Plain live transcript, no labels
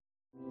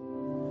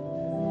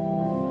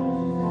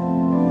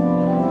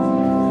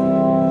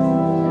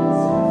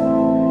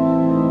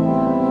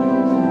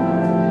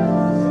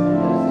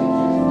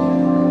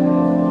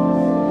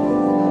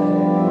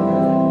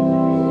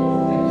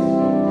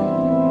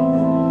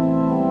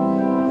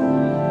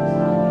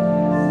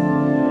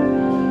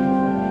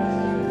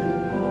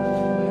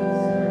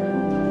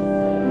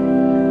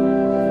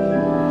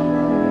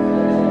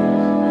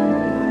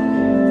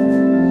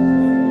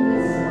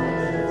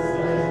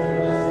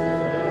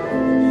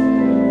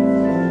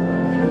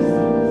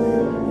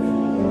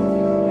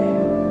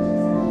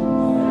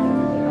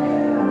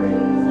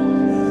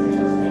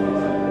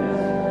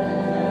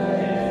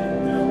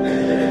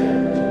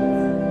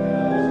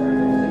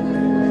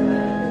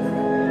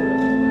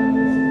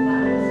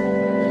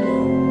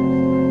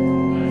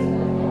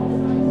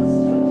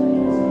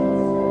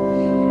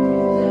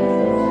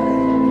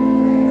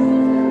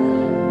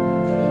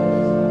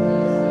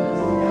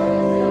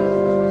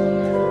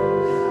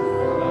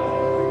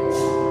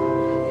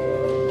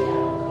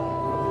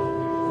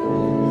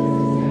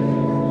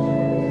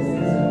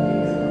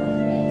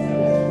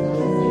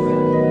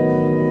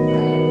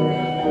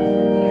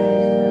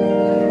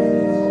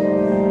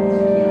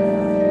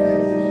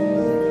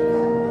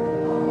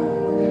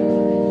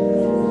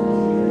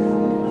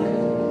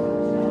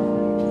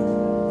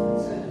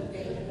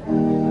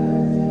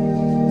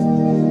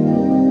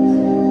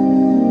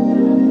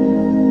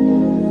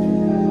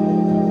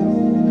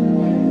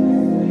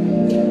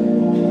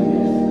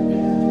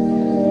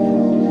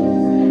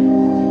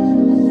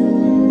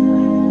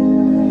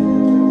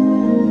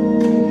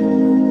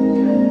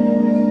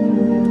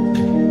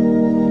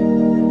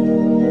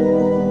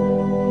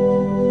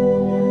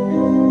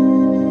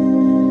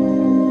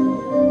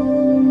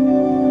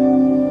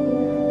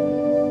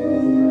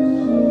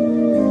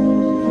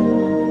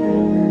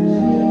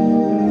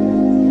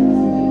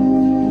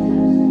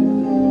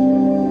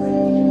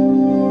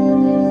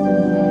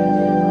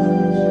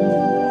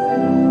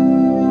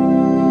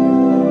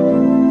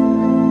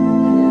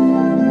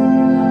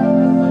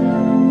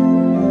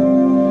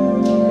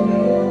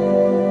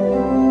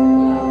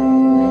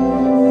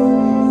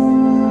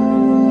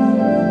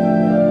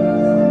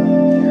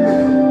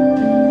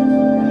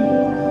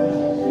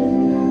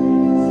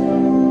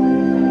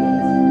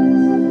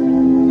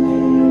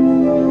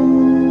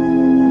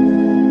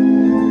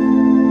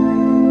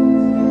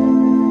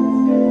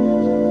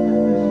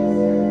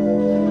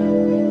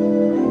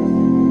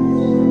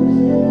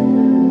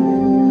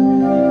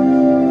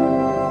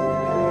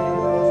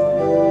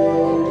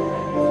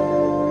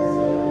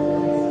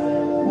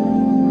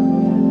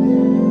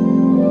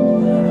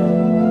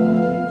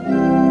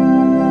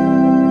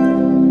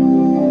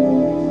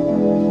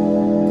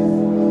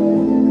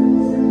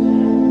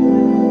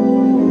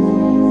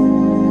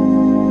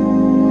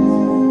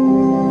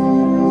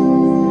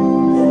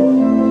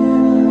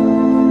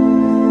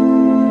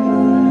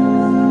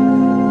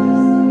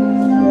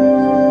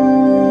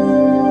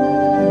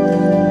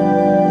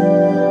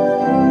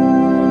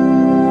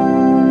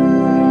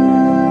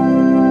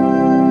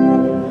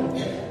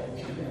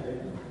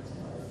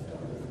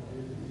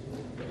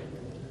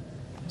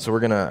So I'm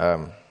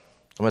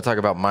gonna talk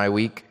about my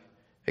week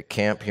at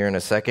camp here in a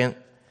second.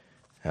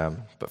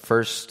 But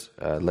first,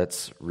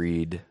 let's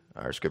read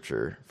our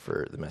scripture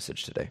for the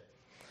message today.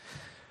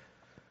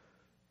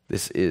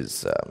 This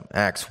is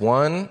Acts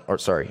 9,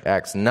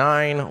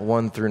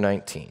 1 through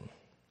 19.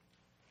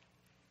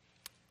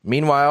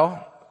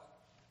 Meanwhile,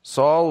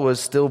 Saul was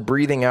still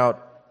breathing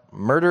out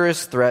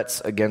murderous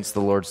threats against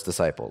the Lord's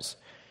disciples.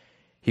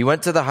 He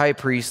went to the high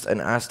priest and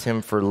asked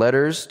him for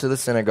letters to the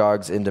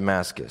synagogues in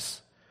Damascus,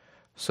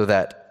 so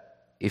that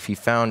if he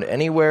found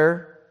any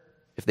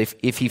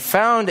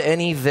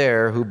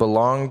there who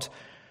belonged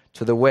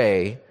to the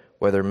way,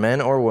 whether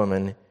men or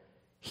women,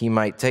 he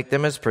might take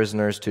them as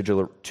prisoners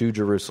to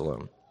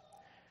Jerusalem.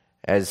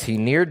 As he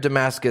neared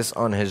Damascus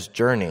on his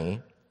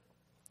journey,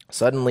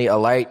 suddenly a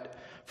light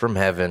from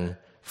heaven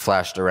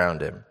flashed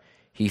around him.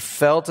 He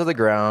fell to the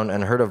ground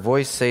and heard a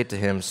voice say to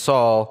him,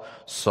 "Saul,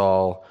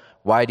 Saul,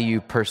 why do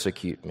you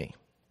persecute me?"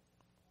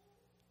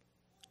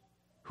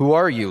 "Who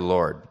are you,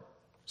 Lord?"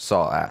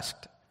 Saul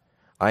asked.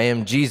 "I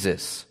am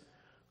Jesus,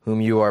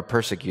 whom you are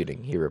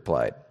persecuting," he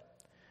replied.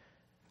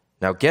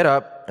 "Now get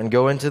up and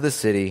go into the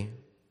city,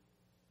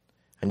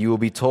 and you will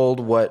be told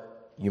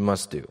what you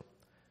must do."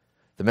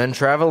 The men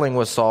traveling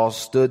with Saul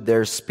stood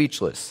there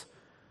speechless.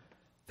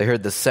 They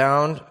heard the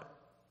sound,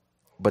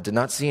 but did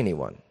not see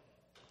anyone.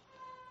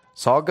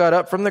 Saul got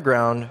up from the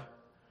ground.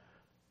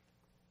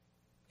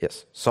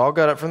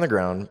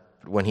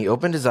 When he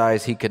opened his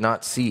eyes, he could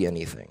not see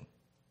anything.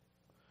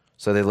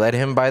 So they led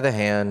him by the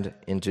hand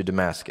into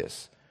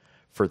Damascus.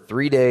 For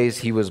 3 days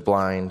he was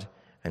blind,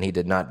 and he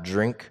did not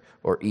drink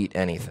or eat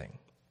anything.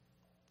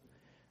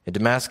 In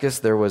Damascus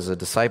there was a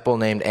disciple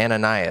named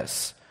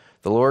Ananias.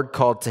 The Lord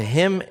called to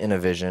him in a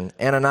vision,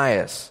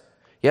 "Ananias."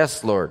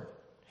 "Yes, Lord,"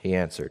 he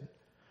answered.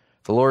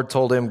 The Lord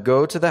told him,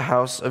 "Go to the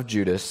house of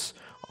Judas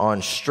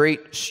on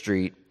Straight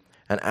Street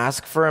and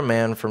ask for a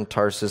man from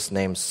Tarsus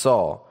named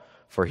Saul,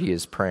 for he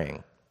is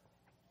praying.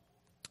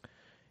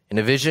 In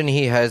a vision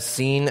he has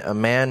seen a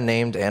man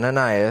named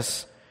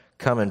Ananias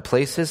come and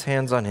place his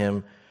hands on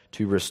him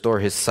to restore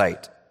his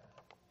sight."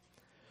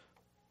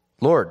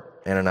 "Lord,"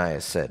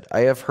 Ananias said,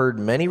 "I have heard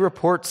many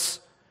reports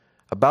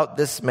about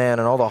this man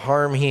and all the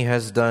harm he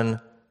has done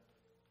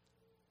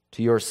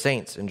to your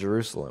saints in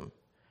Jerusalem.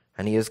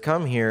 And he has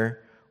come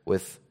here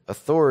with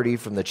authority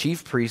from the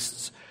chief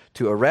priests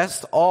to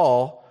arrest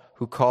all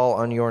who call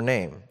on your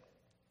name."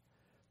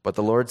 But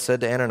the Lord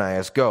said to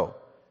Ananias, "Go,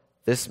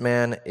 this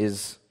man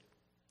is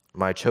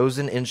my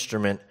chosen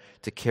instrument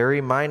to carry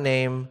my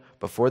name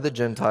before the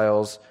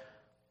Gentiles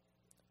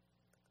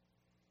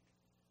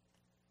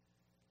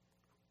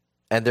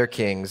and their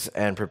kings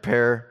and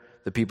prepare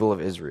the people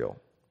of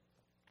Israel.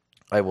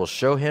 I will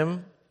show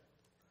him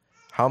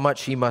how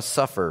much he must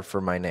suffer for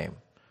my name."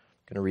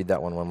 I'm going to read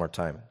that one more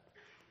time.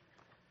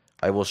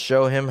 "I will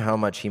show him how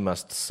much he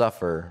must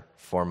suffer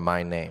for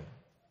my name."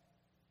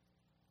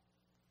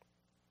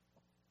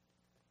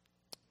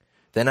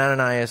 Then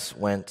Ananias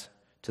went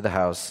to the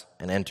house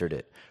and entered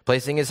it.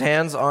 Placing his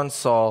hands on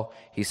Saul,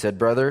 he said,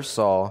 "Brother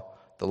Saul,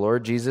 the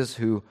Lord Jesus,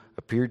 who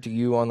appeared to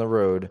you on the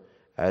road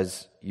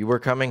as you were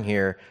coming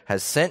here,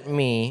 has sent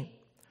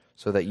me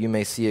so that you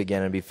may see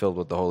again and be filled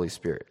with the Holy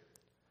Spirit."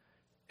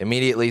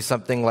 Immediately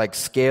something like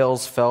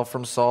scales fell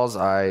from Saul's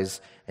eyes,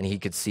 and he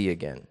could see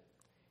again.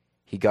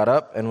 He got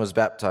up and was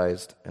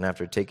baptized, and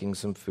after taking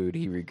some food,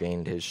 he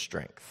regained his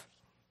strength.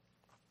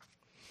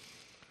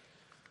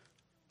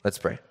 Let's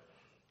pray.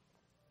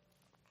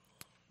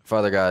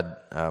 Father God,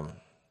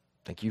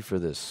 thank you for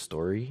this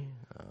story.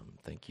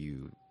 Thank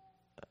you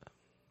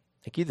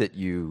that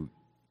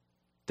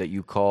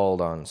you called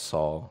on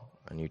Saul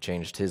and you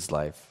changed his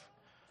life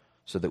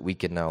so that we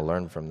can now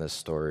learn from this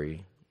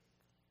story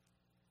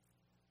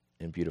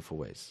in beautiful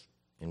ways.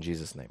 In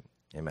Jesus' name,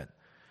 amen.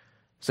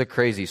 It's a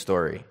crazy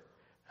story,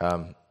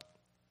 and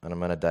I'm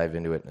going to dive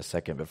into it in a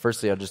second. But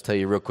firstly, I'll just tell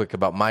you real quick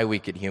about my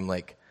week at Hume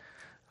Lake.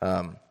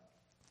 I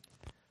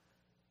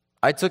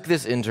took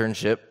this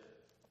internship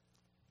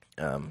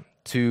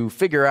to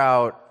figure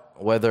out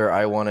whether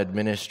I wanted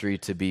ministry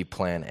to be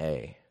plan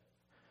A.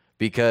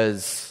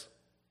 Because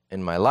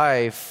in my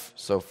life,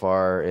 so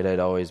far, it had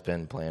always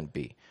been plan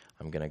B.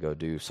 I'm going to go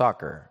do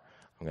soccer.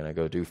 I'm going to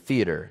go do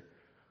theater.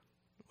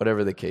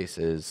 Whatever the case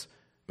is,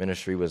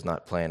 ministry was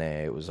not plan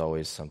A. It was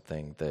always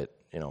something that,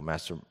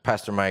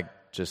 Pastor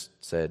Mike just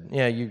said,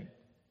 "Yeah, you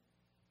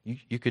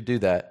could do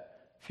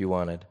that if you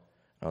wanted."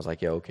 And I was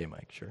like, "Yeah, okay,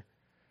 Mike, sure."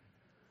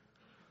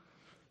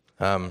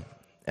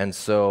 And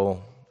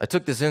so I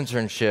took this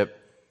internship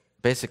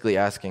basically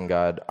asking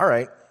God, "All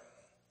right,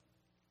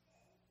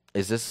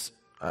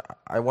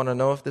 I want to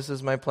know if this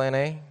is my plan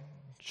A.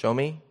 Show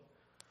me."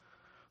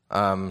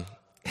 So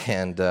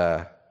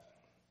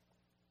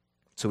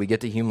we get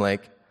to Hume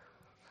Lake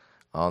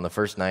on the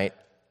first night,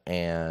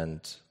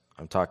 and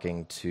I'm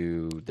talking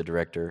to the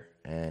director,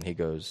 and he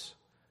goes,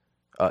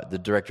 the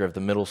director of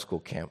the middle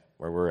school camp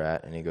where we're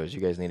at, and he goes, "You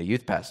guys need a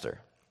youth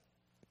pastor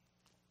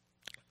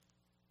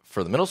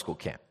for the middle school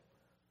camp.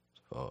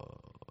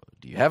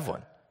 Do you have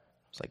one?" I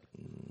was like,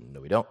 "No,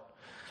 we don't."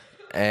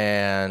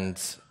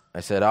 And I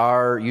said,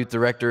 our youth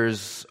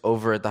director's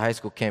over at the high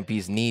school camp.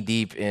 He's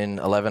knee-deep in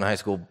 11 high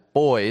school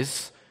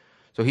boys,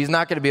 so he's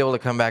not going to be able to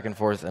come back and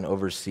forth and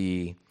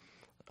oversee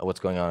what's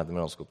going on at the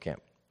middle school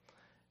camp.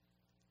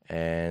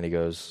 And he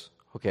goes,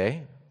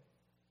 okay,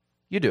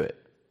 you do it.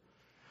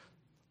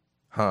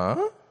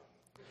 Huh?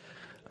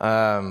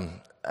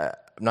 I'm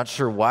not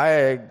sure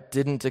why I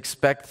didn't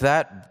expect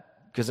that,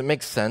 because it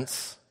makes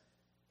sense,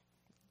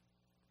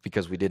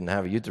 because we didn't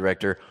have a youth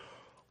director,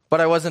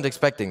 but I wasn't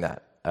expecting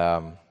that.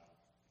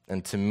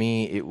 And to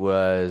me, it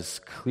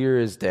was clear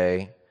as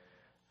day,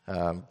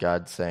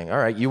 God saying, all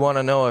right, you want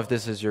to know if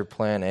this is your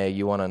plan A,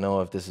 you want to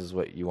know if this is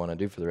what you want to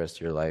do for the rest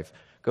of your life,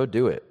 go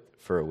do it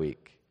for a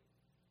week.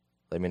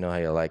 Let me know how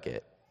you like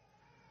it.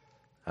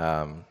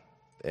 And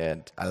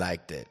I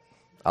liked it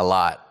a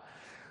lot.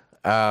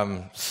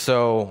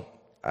 So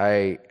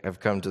I have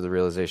come to the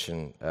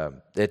realization,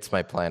 it's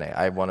my plan A.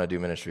 I want to do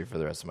ministry for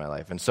the rest of my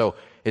life. And so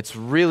it's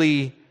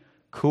really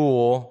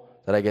cool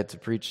that I get to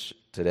preach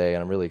today,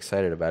 and I'm really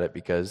excited about it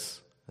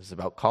because it's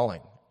about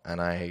calling. And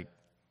I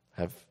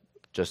have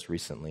just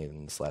recently,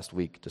 in this last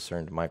week,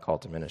 discerned my call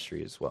to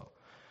ministry as well.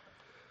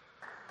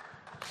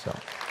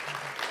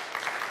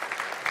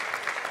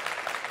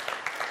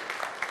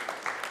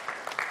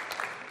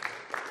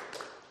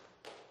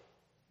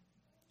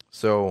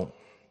 So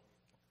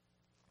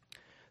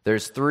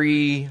there's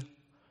three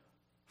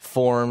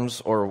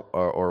forms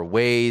or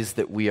ways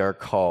that we are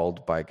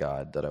called by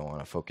God that I want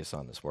to focus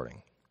on this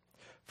morning.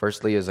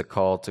 Firstly is a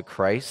call to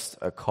Christ,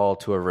 a call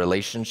to a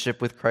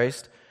relationship with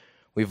Christ.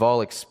 We've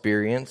all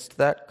experienced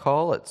that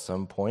call at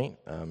some point.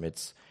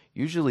 It's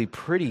usually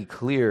pretty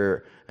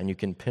clear, and you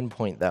can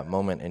pinpoint that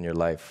moment in your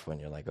life when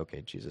you're like,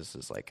 okay, Jesus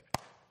is like,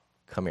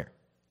 come here,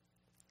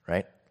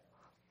 right?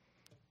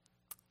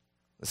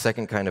 The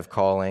second kind of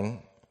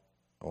calling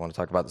I want to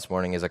talk about this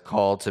morning is a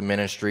call to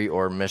ministry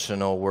or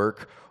missional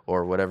work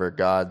or whatever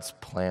God's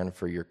plan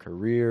for your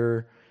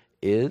career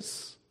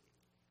is.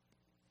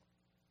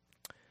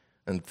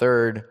 And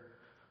third,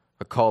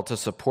 a call to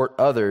support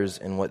others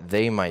in what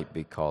they might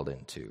be called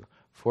into.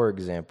 For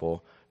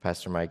example,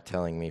 Pastor Mike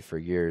telling me for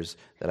years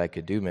that I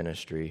could do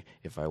ministry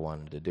if I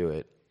wanted to do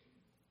it.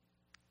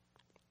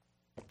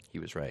 He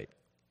was right.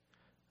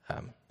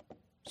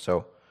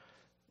 So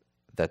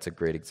that's a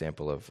great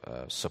example of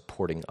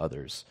supporting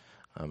others.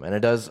 And it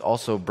does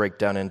also break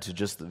down into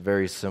just the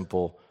very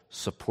simple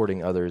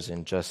supporting others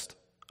in just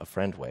a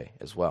friend way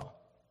as well.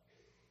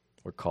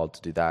 We're called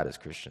to do that as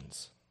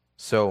Christians.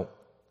 So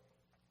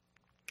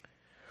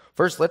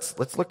first,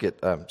 let's look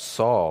at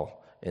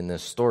Saul in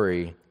this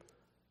story.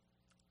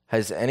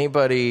 Has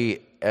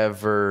anybody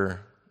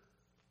ever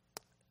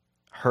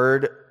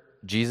heard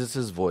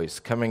Jesus'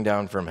 voice coming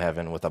down from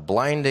heaven with a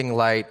blinding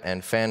light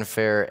and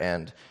fanfare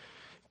and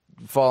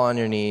fall on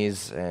your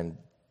knees and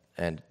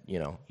you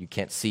know, you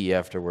can't see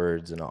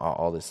afterwards and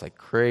all this like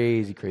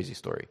crazy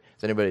story?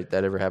 Has anybody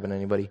that ever happened to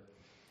anybody?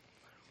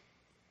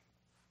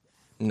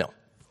 No.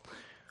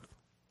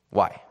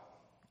 Why?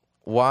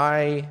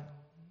 Why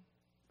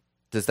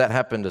does that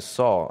happen to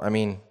Saul? I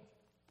mean,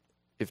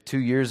 if 2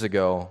 years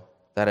ago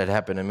that had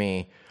happened to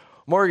me,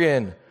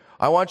 Morgan,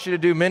 I want you to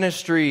do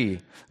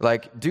ministry,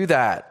 like do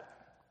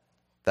that.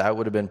 That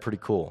would have been pretty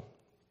cool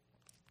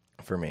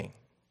for me.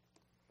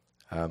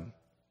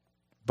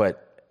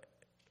 But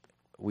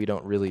we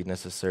don't really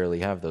necessarily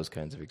have those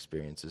kinds of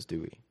experiences,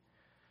 do we?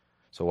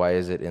 So why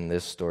is it in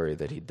this story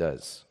that he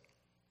does?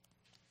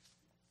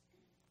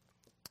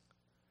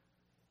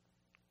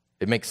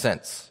 It makes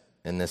sense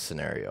in this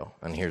scenario,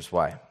 and here's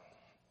why.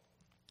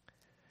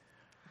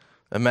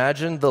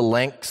 Imagine the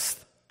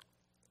lengths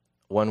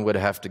one would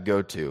have to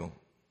go to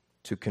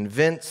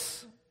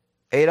convince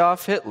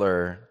Adolf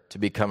Hitler to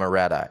become a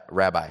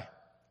rabbi.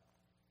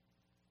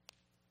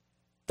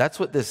 That's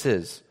what this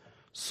is.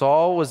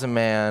 Saul was a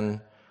man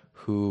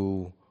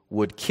who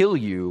would kill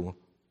you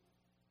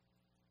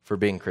for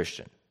being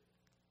Christian.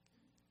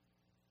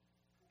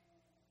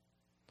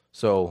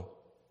 So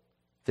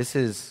this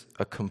is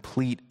a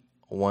complete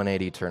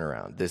 180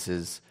 turnaround. This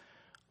is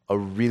a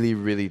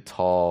really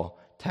tall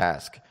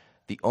task.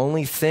 The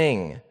only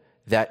thing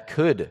that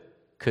could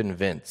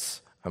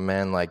convince a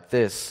man like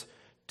this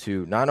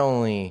to not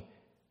only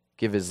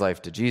give his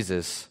life to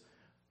Jesus,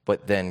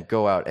 but then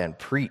go out and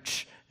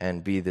preach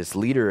and be this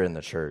leader in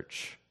the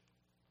church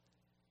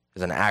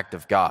is an act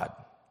of God.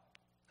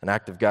 An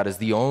act of God is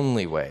the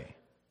only way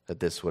that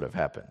this would have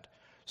happened.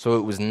 So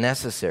it was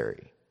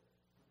necessary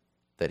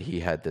that he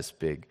had this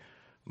big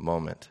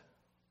moment,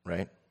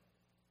 right?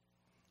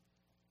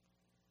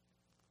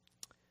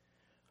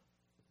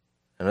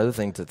 Another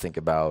thing to think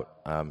about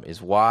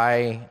is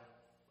why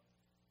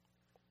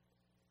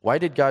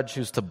did God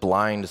choose to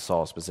blind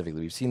Saul specifically?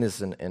 We've seen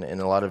this in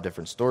a lot of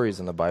different stories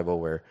in the Bible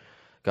where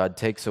God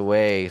takes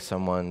away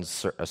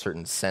someone's a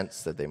certain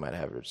sense that they might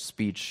have, or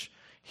speech,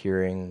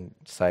 hearing,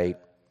 sight.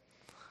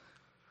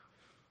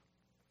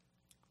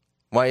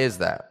 Why is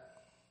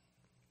that?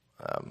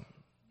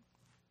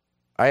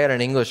 I had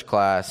an English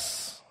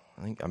class,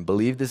 I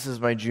believe this is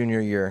my junior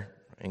year,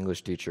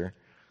 English teacher,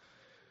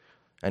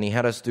 and he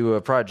had us do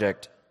a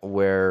project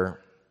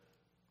where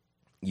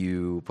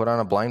you put on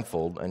a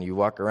blindfold and you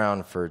walk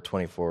around for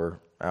 24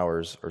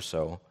 hours or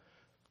so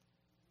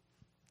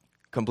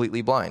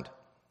completely blind,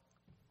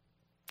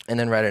 and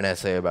then write an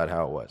essay about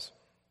how it was.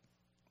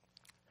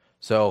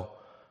 So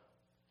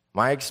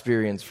my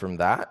experience from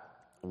that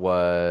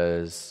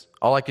was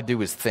all I could do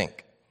was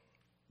think.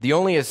 The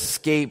only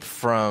escape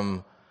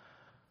from,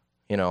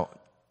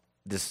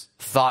 this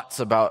thoughts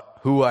about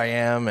who I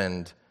am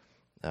and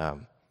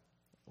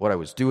what I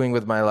was doing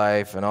with my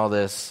life and all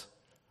this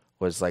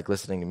was like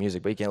listening to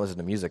music, but you can't listen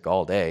to music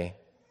all day.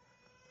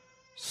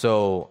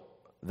 So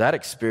that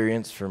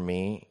experience for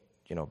me,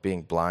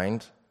 being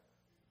blind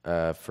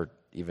for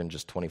even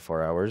just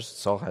 24 hours,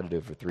 Saul had to do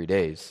it for 3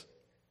 days,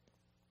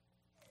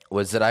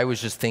 was that I was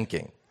just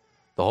thinking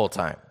the whole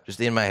time, just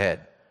in my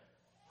head,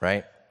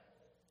 right?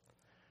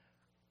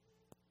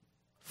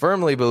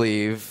 Firmly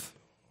believe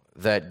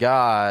that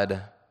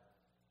God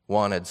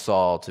wanted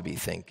Saul to be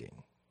thinking.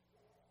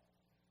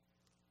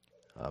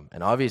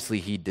 And obviously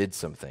he did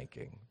some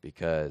thinking,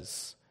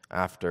 because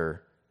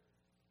after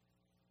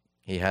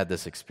he had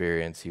this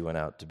experience, he went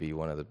out to be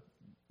one of the,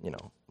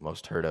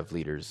 most heard of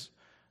leaders,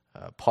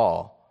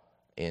 Paul,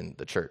 in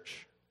the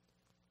church.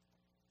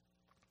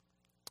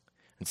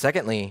 And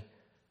secondly,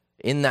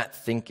 in that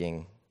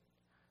thinking,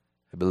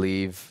 I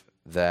believe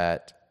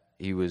that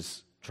he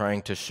was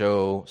trying to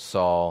show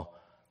Saul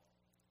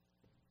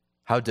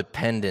how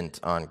dependent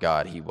on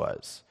God he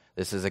was.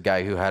 This is a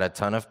guy who had a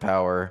ton of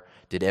power,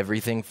 did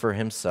everything for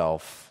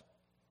himself,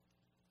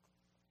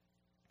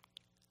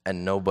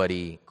 and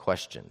nobody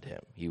questioned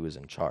him. He was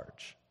in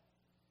charge.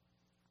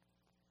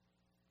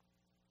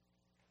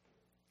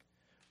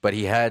 But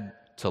he had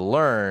to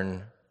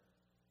learn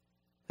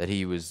that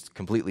he was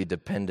completely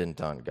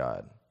dependent on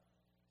God,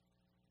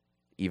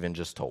 even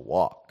just to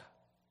walk,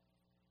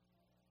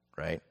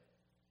 right?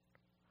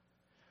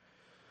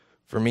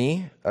 For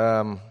me,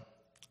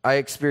 I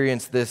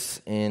experienced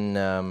this in,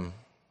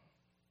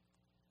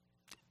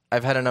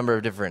 I've had a number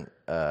of different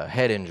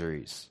head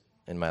injuries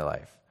in my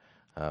life.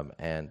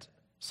 And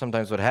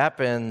sometimes what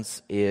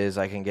happens is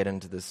I can get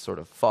into this sort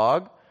of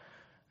fog,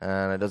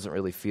 and it doesn't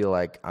really feel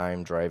like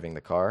I'm driving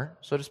the car,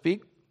 so to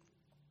speak.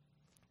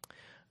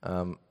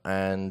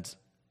 And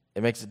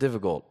it makes it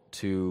difficult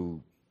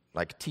to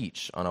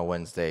teach on a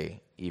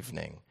Wednesday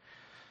evening,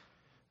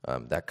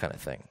 that kind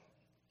of thing.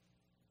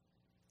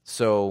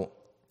 So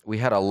we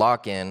had a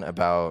lock-in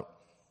about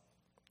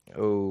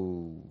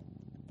 3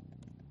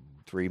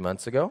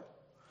 months ago,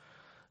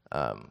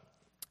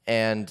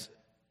 and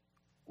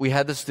we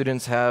had the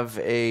students have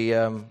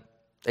a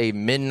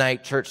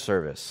midnight church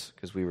service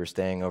because we were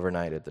staying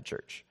overnight at the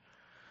church.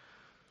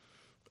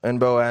 And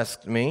Bo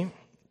asked me,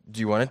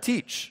 "Do you want to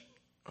teach?"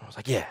 I was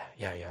like, yeah,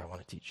 I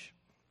want to teach.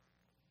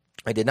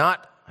 I did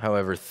not,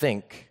 however,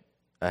 think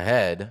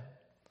ahead.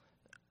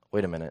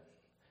 Wait a minute,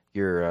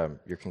 your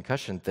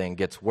concussion thing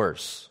gets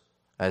worse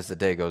as the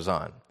day goes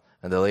on.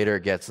 And the later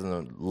it gets and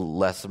the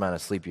less amount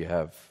of sleep you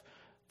have,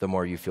 the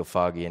more you feel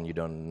foggy and you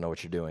don't know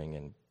what you're doing,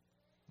 and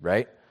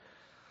right?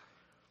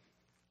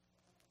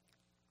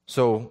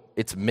 So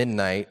it's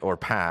midnight or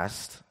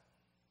past,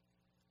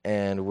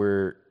 and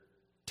we're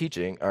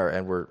teaching,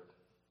 and we're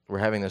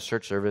having this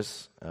church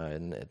service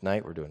at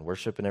night. We're doing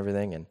worship and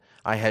everything, and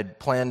I had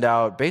planned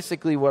out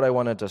basically what I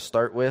wanted to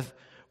start with,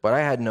 but I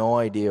had no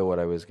idea what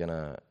I was going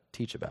to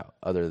teach about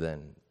other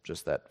than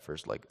just that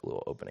first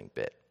little opening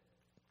bit.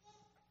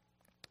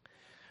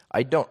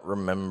 I don't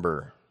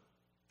remember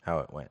how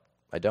it went.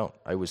 I don't.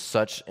 I was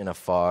such in a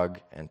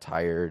fog and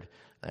tired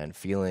and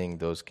feeling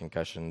those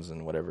concussions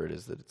and whatever it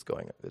is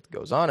that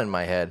goes on in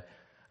my head.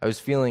 I was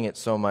feeling it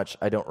so much,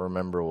 I don't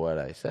remember what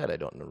I said. I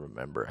don't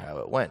remember how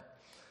it went.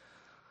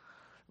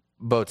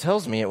 Bo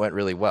tells me it went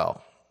really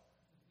well.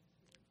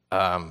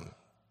 And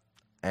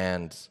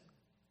I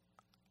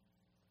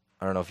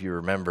don't know if you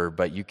remember,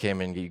 but you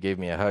came and you gave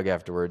me a hug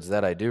afterwards.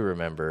 That I do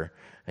remember.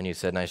 And you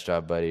said, "Nice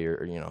job, buddy,"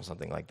 or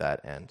something like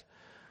that. And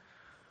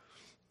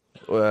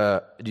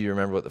do you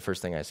remember what the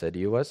first thing I said to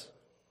you was?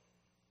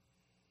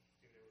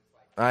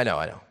 I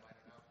know.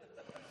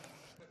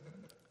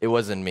 It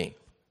wasn't me.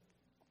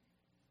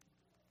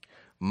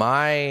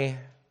 My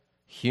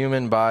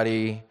human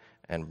body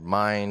and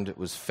mind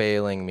was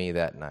failing me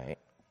that night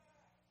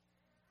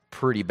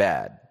pretty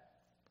bad,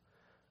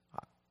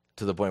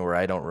 to the point where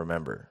I don't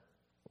remember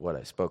what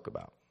I spoke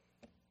about.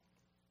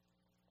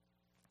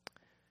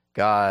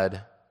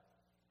 God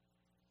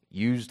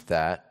used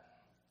that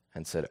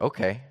and said,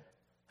 "Okay,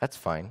 that's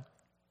fine.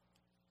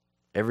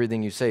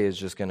 Everything you say is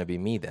just going to be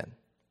me then."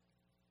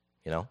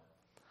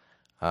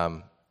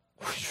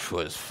 Which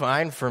was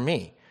fine for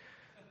me,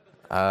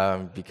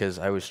 because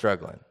I was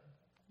struggling.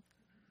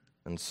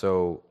 And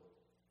so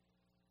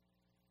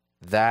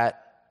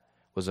that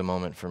was a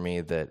moment for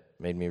me that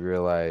made me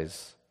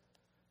realize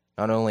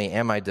not only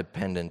am I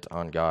dependent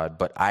on God,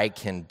 but I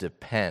can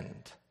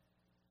depend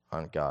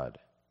on God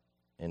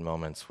in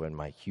moments when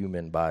my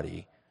human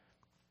body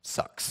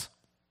sucks.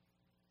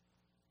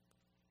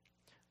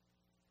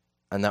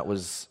 And that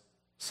was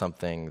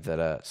something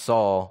that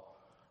Saul,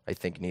 I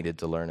think, needed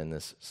to learn in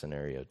this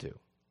scenario too.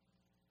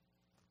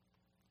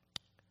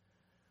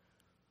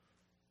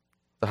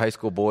 The high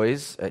school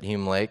boys at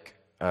Hume Lake,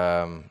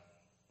 I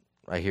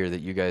hear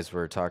that you guys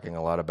were talking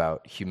a lot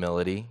about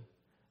humility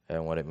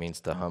and what it means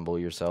to humble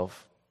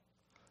yourself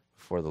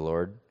before the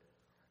Lord.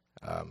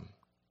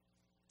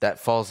 That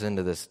falls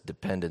into this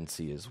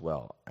dependency as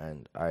well.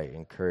 And I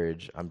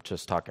encourage, I'm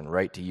just talking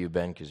right to you,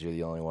 Ben, because you're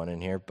the only one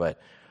in here,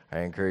 but I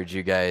encourage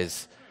you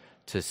guys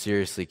to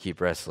seriously keep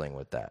wrestling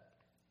with that.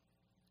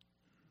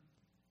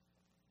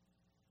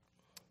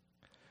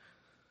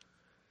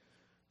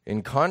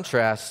 In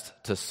contrast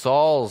to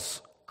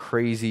Saul's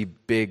crazy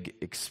big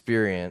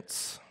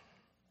experience,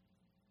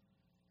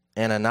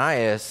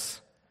 Ananias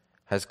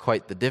has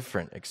quite the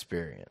different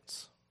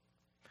experience.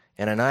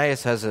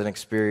 Ananias has an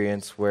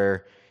experience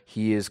where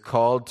he is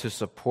called to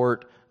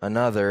support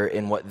another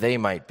in what they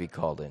might be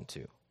called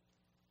into.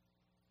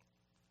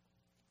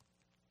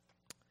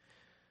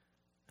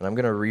 And I'm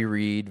going to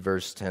reread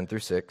verse 10 through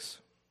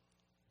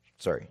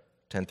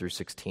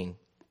 16.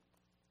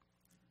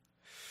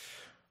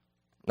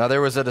 Now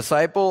there was a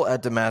disciple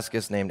at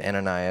Damascus named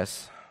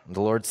Ananias. And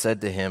the Lord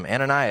said to him,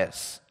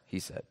 "Ananias," he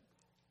said.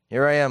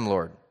 "Here I am,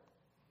 Lord."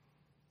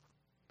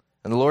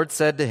 And the Lord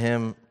said to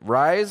him,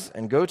 "Rise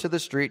and go to the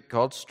street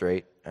called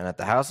Straight, and at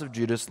the house of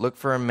Judas look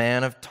for a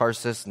man of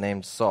Tarsus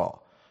named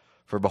Saul.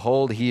 For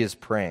behold, he is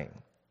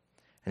praying,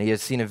 and he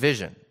has seen a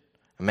vision.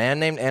 A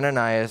man named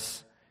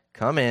Ananias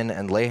come in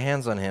and lay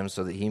hands on him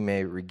so that he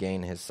may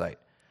regain his sight."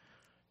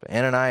 But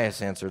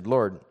Ananias answered,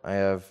 "Lord, I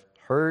have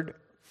heard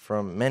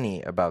from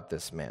many about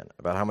this man,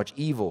 about how much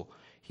evil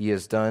he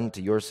has done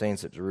to your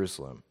saints at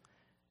Jerusalem.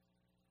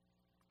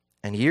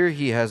 And here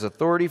he has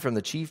authority from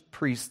the chief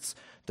priests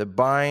to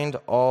bind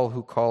all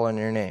who call on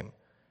your name."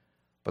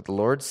 But the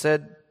Lord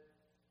said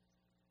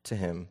to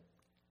him,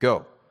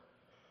 "Go,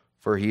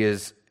 for he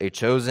is a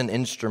chosen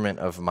instrument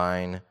of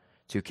mine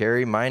to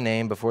carry my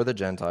name before the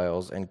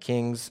Gentiles and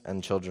kings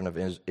and children of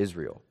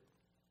Israel.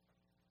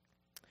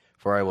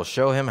 For I will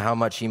show him how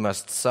much he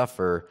must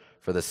suffer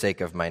for the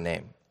sake of my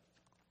name.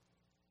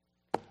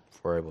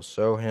 For I will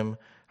show him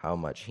how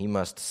much he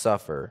must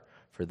suffer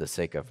for the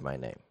sake of my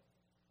name."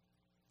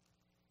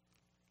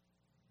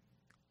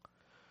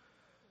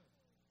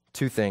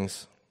 Two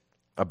things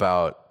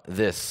about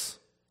this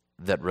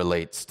that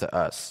relates to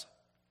us.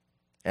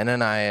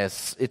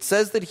 Ananias, it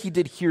says that he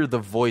did hear the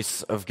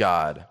voice of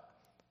God.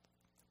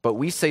 But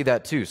we say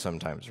that too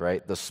sometimes,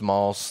 right? The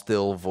small,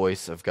 still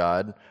voice of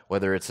God,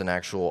 whether it's an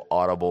actual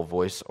audible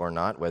voice or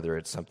not, whether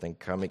it's something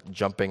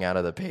jumping out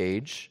of the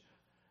page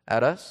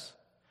at us,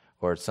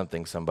 or it's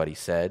something somebody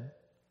said,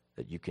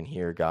 that you can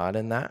hear God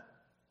in that.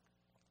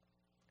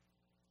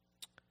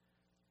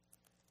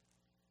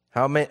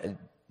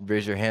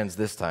 Raise your hands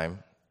this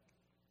time.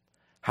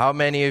 How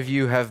many of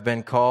you have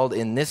been called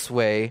in this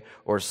way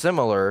or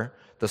similar,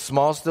 the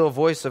small, still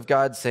voice of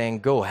God saying,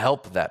 "Go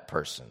help that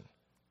person"?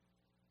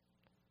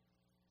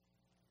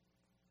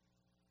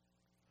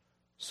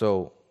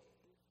 So,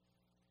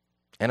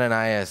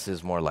 Ananias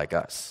is more like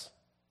us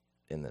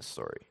in this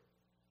story.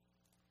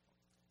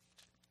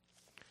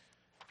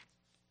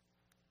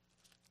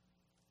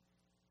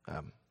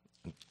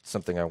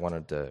 Something I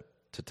wanted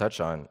to touch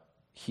on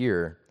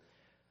here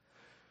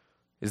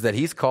is that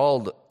he's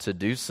called to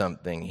do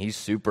something he's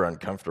super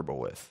uncomfortable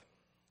with.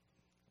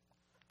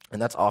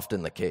 And that's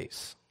often the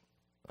case.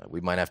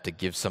 We might have to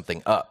give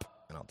something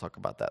up, and I'll talk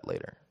about that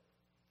later.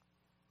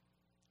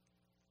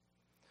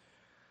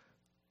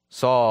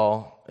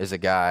 Saul is a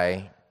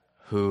guy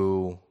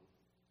who,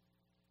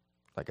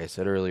 like I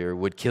said earlier,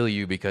 would kill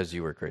you because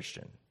you were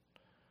Christian.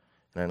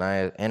 And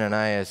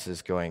Ananias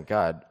is going,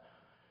 "God,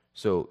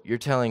 so you're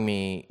telling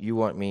me you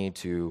want me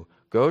to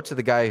go to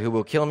the guy who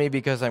will kill me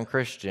because I'm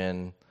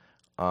Christian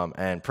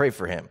and pray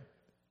for him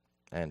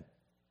and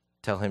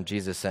tell him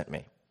Jesus sent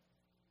me?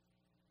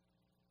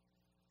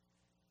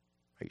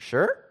 Are you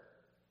sure?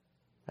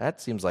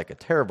 That seems like a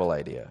terrible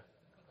idea."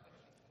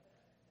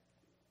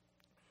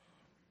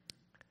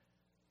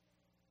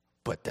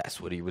 But that's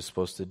what he was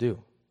supposed to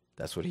do.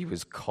 That's what he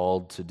was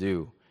called to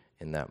do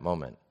in that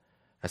moment.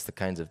 That's the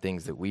kinds of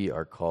things that we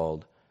are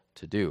called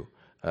to do.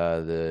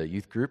 The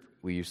youth group,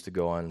 we used to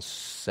go on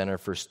Center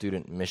for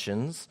Student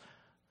Missions.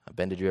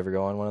 Ben, did you ever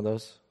go on one of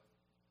those?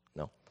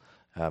 No.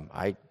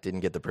 I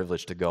didn't get the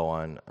privilege to go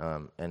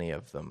on any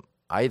of them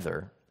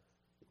either.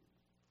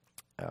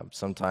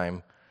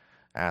 Sometime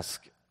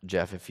ask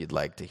Jeff if you'd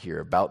like to hear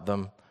about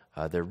them.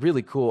 They're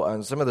really cool.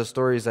 And some of the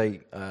stories I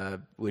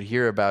would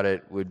hear about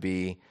it would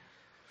be,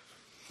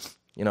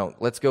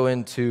 let's go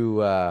into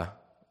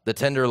the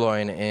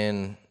Tenderloin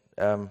in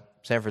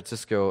San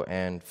Francisco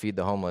and feed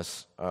the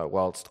homeless,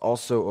 whilst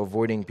also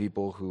avoiding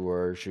people who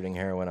are shooting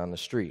heroin on the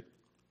street,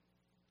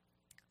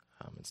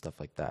 and stuff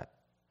like that.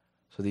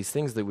 So these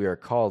things that we are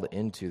called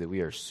into that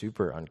we are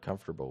super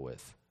uncomfortable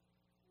with.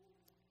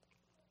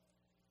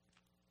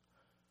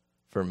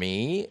 For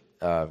me,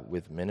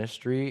 with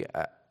ministry,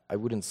 I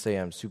wouldn't say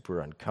I'm super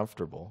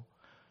uncomfortable,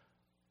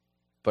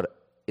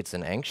 but it's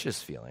an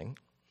anxious feeling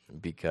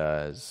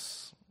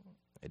because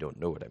I don't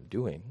know what I'm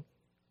doing.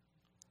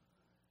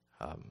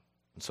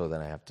 So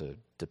then I have to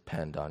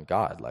depend on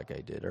God like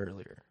I did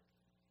earlier.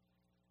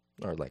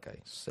 or like I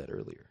said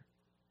earlier.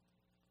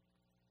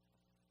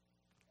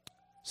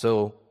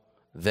 So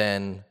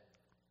then,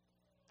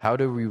 how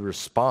do we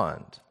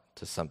respond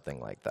to something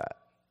like that,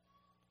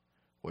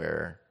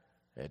 where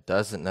it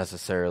doesn't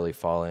necessarily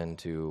fall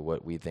into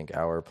what we think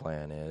our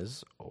plan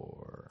is,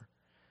 or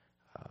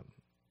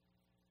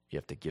you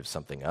have to give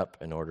something up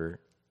in order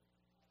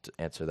to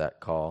answer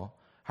that call?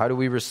 How do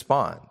we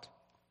respond?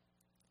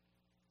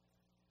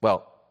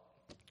 Well,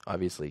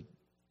 obviously,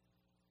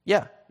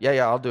 yeah,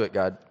 I'll do it,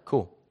 God.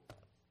 Cool.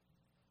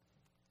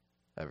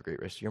 Have a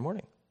great rest of your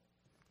morning.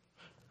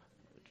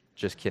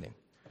 Just kidding.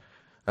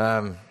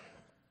 Don't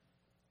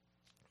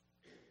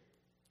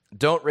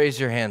raise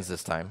your hands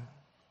this time.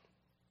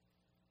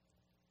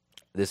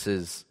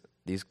 These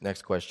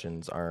next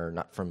questions are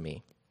not from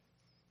me.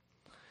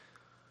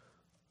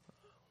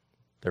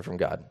 They're from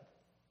God.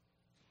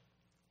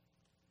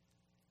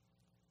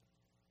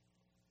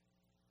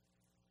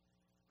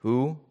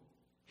 Who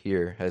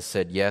here has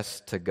said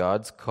yes to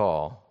God's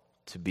call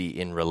to be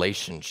in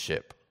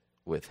relationship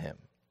with him?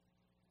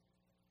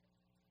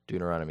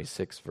 Deuteronomy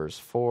 6, verse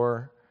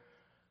 4.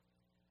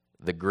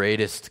 The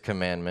greatest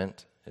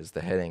commandment is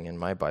the heading in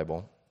my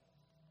Bible.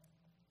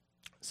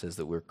 It says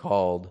that we're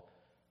called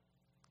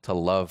to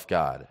love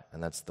God,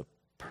 and that's the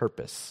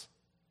purpose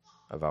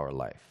of our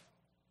life.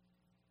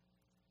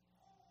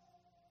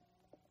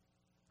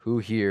 Who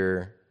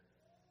here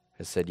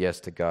has said yes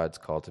to God's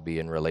call to be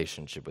in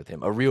relationship with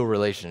him? A real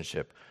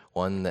relationship,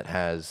 one that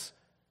has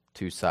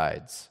two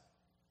sides,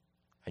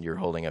 and you're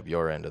holding up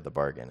your end of the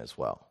bargain as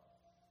well.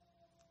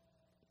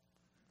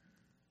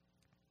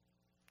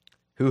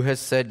 Who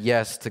has said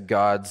yes to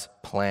God's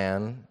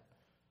plan,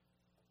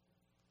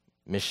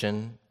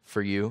 mission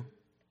for you?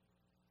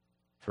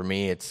 For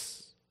me,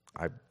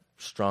 I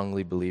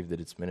strongly believe that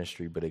it's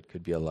ministry, but it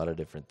could be a lot of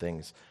different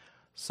things.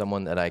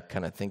 Someone that I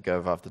kind of think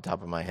of off the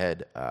top of my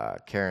head,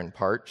 Karen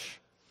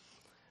Parch.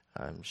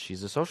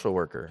 She's a social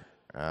worker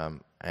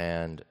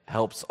and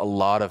helps a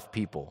lot of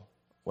people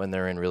when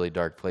they're in really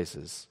dark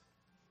places.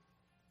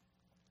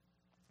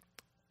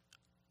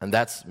 And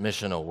that's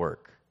missional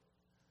work.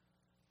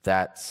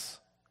 That's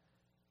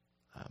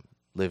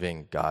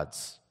living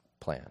God's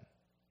plan.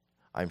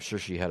 I'm sure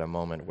she had a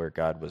moment where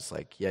God was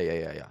like,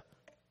 yeah.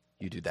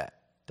 You do that.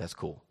 That's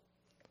cool.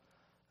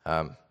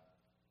 That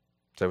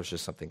was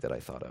just something that I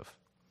thought of.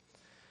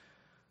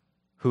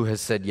 Who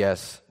has said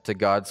yes to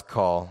God's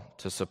call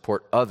to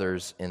support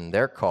others in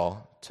their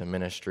call to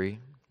ministry,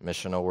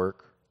 missional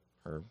work,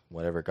 or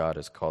whatever God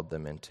has called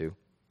them into?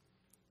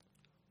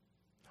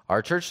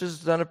 Our church has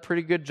done a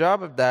pretty good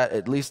job of that,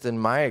 at least in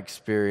my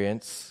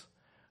experience.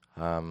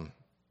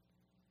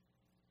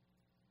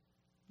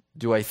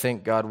 Do I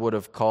think God would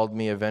have called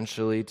me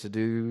eventually to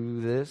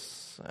do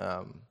this?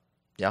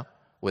 Yeah,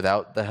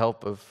 without the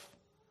help of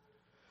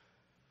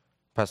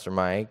Pastor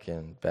Mike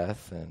and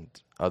Beth and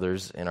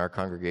others in our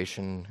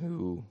congregation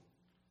who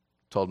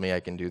told me I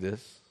can do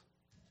this.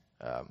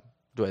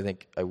 Do I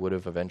think I would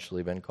have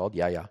eventually been called?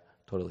 Yeah,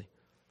 totally.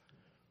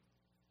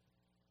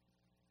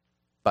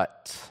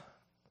 But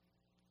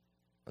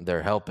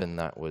their help in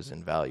that was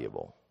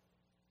invaluable.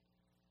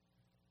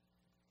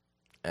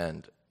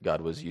 And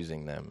God was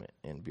using them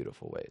in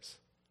beautiful ways.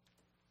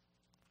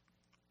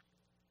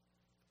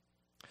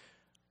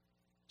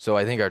 So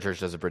I think our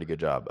church does a pretty good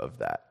job of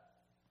that.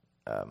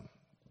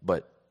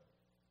 But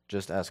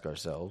just ask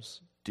ourselves,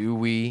 do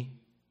we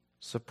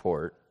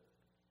support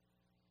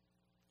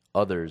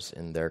others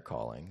in their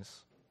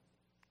callings?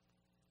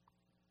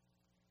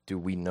 Do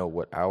we know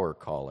what our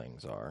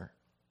callings are?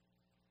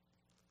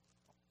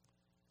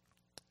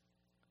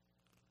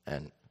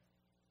 And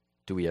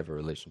do we have a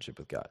relationship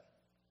with God?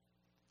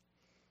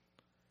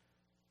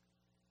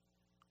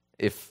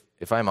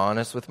 If I'm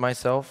honest with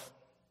myself,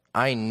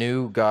 I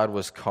knew God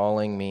was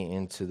calling me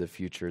into the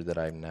future that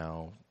I'm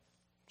now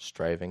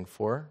striving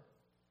for.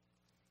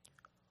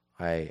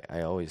 I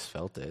always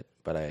felt it,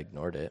 but I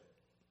ignored it.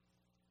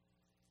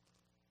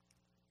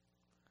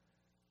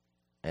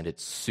 And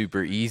it's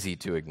super easy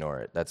to ignore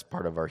it. That's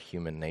part of our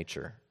human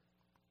nature.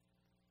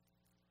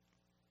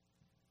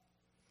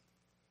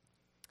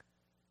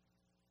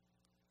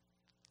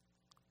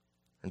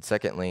 And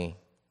secondly,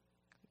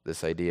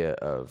 this idea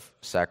of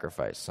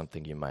sacrifice,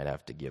 something you might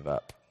have to give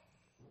up,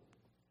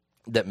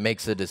 that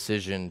makes a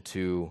decision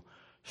to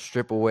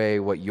strip away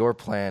what your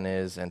plan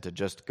is and to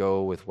just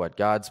go with what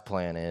God's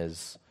plan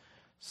is,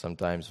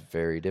 sometimes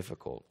very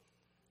difficult.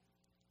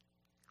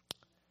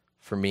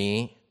 For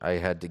me, I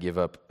had to give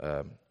up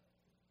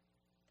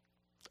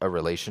a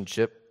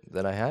relationship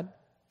that I had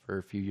for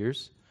a few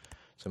years,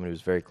 somebody who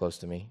was very close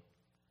to me,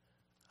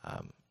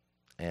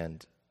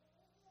 and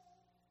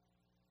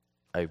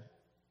I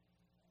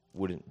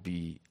wouldn't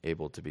be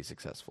able to be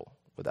successful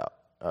with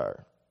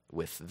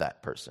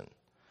that person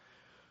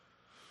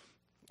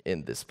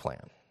in this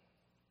plan.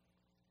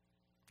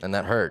 And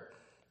that hurt,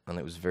 and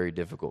it was very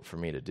difficult for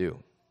me to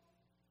do.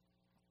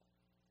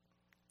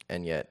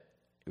 And yet,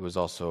 it was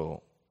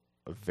also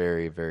a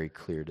very, very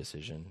clear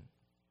decision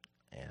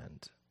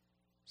and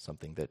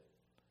something that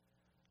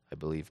I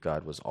believe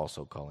God was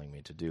also calling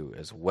me to do,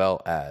 as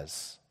well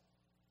as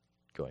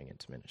going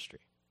into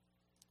ministry.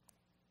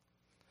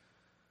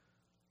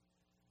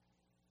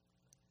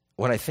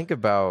 When I think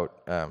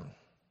about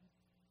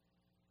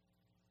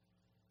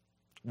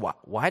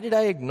why did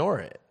I ignore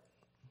it?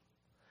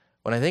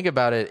 When I think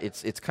about it,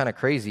 it's kind of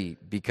crazy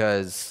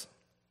because,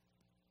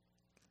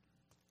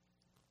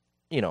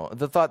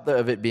 the thought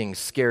of it being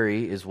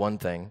scary is one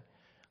thing.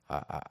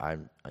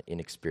 I'm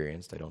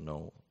inexperienced. I don't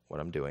know what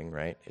I'm doing,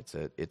 right? It's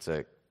a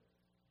kind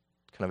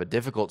of a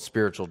difficult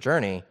spiritual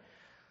journey.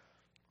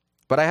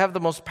 But I have the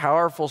most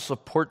powerful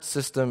support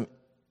system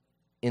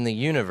in the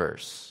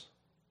universe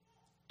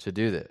to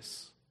do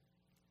this.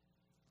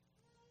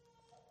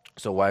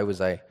 So why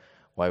was I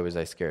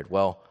scared?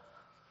 Well,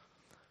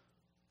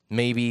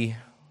 maybe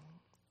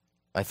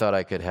I thought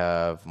I could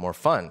have more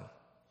fun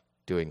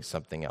doing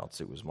something else.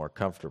 It was more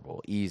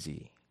comfortable,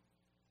 easy.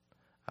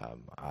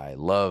 I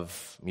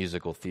love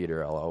musical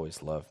theater. I'll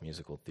always love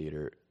musical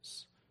theater.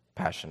 It's a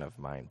passion of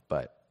mine,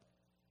 but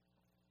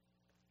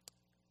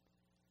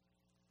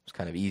it's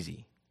kind of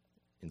easy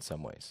in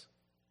some ways.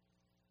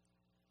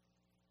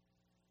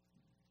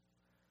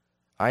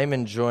 I am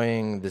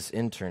enjoying this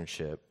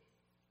internship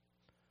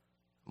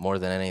more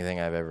than anything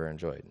I've ever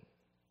enjoyed.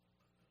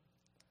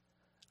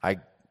 I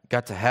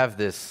got to have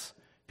this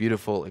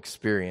beautiful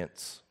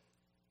experience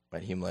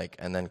at Hume Lake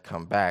and then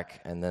come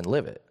back and then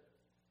live it.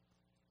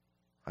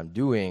 I'm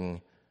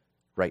doing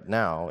right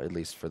now, at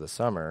least for the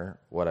summer,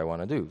 what I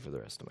want to do for the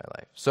rest of my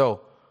life.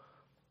 So,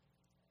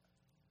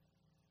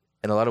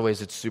 in a lot of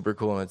ways, it's super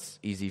cool and it's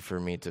easy for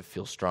me to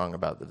feel strong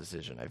about the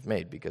decision I've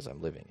made because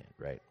I'm living it,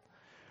 right?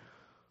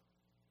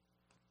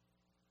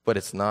 But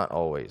it's not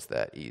always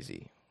that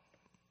easy.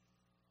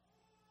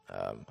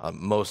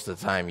 Most of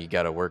the time, you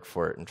got to work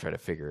for it and try to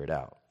figure it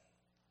out,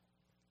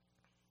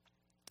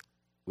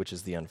 which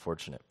is the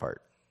unfortunate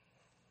part.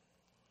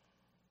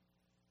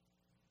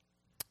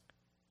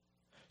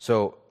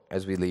 So,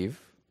 as we leave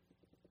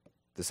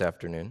this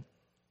afternoon,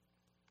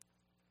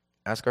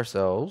 ask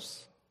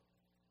ourselves,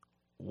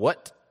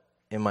 what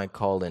am I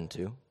called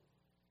into?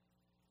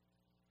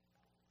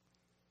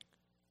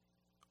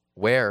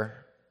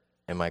 Where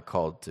am I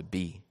called to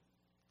be?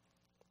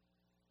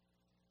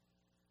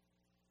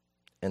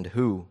 And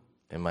who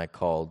am I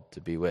called to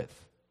be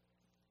with?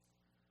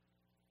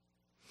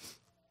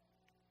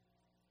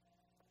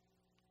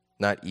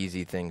 Not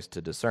easy things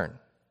to discern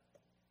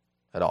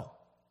at all.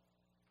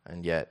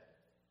 And yet,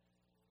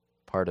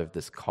 part of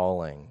this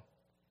calling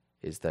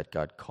is that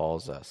God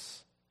calls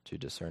us to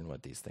discern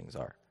what these things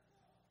are.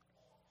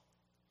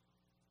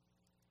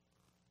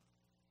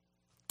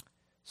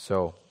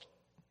 So,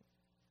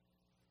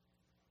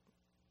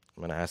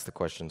 I'm going to ask the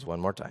questions one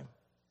more time.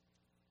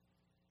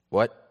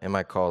 What am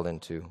I called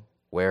into?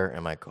 Where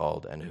am I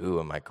called? And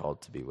who am I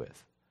called to be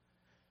with?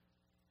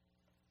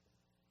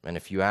 And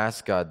if you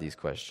ask God these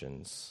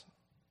questions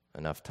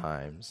enough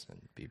times and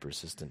be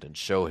persistent and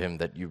show him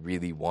that you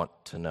really want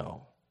to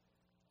know,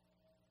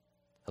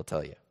 he'll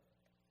tell you.